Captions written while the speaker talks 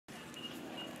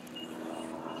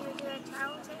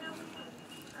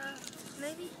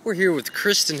Kolby. We're here with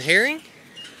Kristen Herring,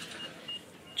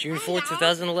 June 4th,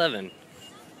 2011.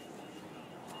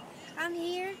 I'm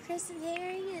here, Kristen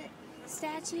Herring at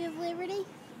Statue of Liberty.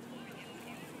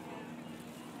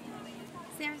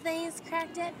 Everything is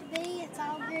cracked up to be. It's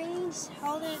all green. She's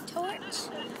holding a torch.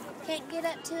 Can't get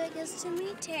up to it because too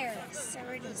many terrorists. So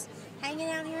we're just hanging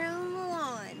out here on the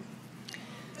lawn.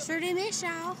 Sure do miss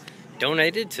y'all.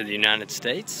 Donated to the United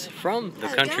States from the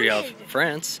country of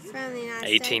France, from the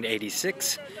United 1886.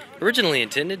 States. Originally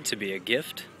intended to be a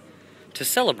gift to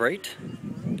celebrate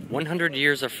 100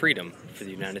 years of freedom for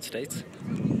the United States.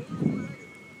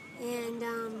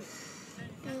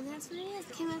 And that's what it is.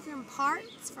 It came over in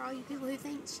parts. For all you people who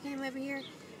think she came over here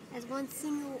as one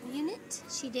single unit,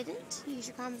 she didn't. Use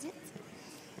your common sense.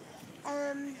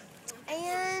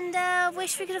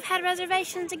 Wish we could have had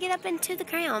reservations to get up into the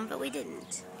crown, but we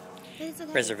didn't.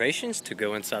 Okay. Reservations to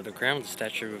go inside the crown of the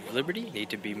Statue of Liberty need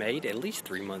to be made at least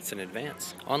 3 months in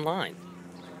advance, online.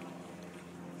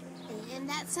 And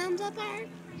that sums up our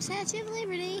Statue of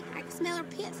Liberty. I can smell her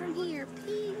pit from here.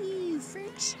 P.U.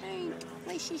 French shank. The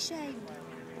way she shaved.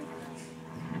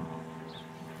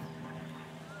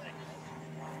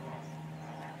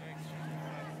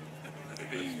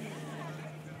 Thank you.